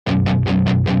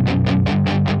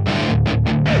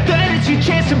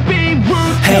to be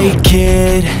ruthless. Hey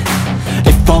kid,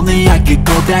 if only I could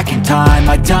go back in time,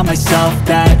 I'd tell myself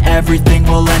that everything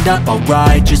will end up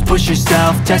alright. Just push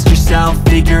yourself, test yourself,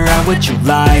 figure out what you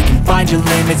like, and find your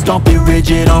limits, don't be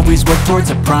rigid, always work towards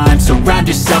a prime. Surround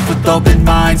yourself with open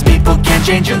minds, people can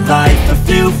change your life. A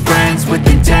few friends with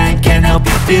intent can help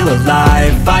you feel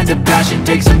alive. Find a passion,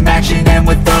 take some action, and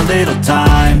with a little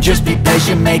time, just be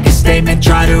patient, make a statement,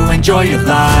 try to enjoy your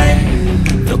life.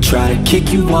 They'll try to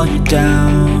kick you while you're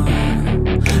down,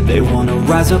 they wanna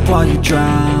rise up while you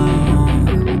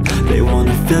drown. They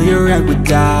wanna fill your head with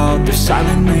doubt, they're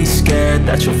silently scared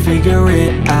that you'll figure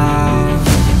it out.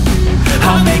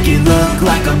 I'll make it look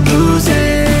like I'm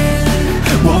losing,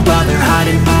 won't bother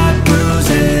hiding my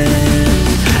bruises.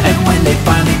 And when they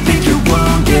finally think you're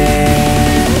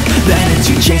wounded, then it's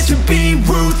your chance to be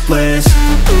ruthless.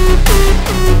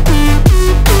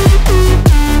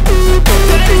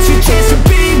 Then it's your chance to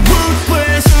be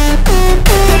ruthless.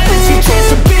 Then it's your chance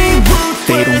to be ruthless.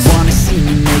 They don't wanna see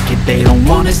me make it, they don't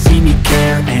wanna see me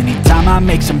care. Anytime I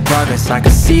make some progress, I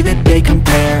can see that they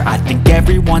compare. I think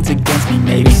everyone's against me,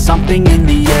 maybe something in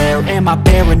the air. Am I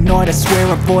paranoid? I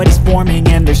swear a void is forming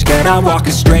and they're scared. I walk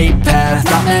a straight path,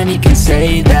 not many can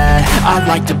say that. I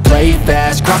like to play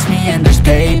fast, cross me and there's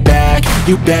payback.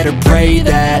 You better pray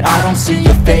that I don't see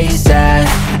your face at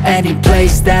any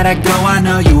place that I go. I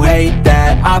know you hate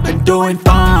that. I've been doing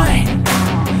fine,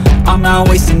 I'm not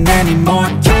wasting any more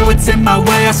time. What's in my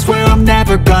way, I swear I'm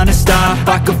never gonna stop.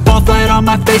 I could fall flat on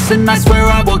my face and I swear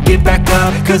I will get back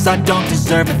up, cause I don't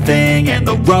deserve a thing and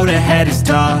the road ahead is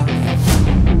tough.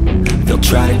 They'll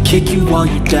try to kick you while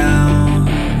you're down,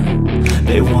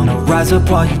 they wanna rise up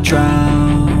while you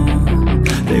drown.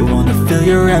 They wanna fill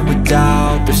your head with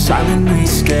doubt, they're silently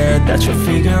scared that you'll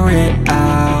figure it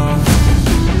out.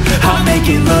 I'll make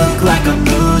it look like I'm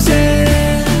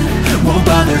losing, won't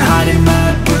bother hiding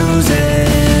my bruises.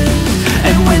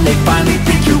 And when they finally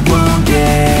think you're wounded,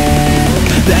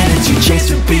 then it's your chance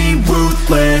to be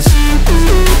ruthless.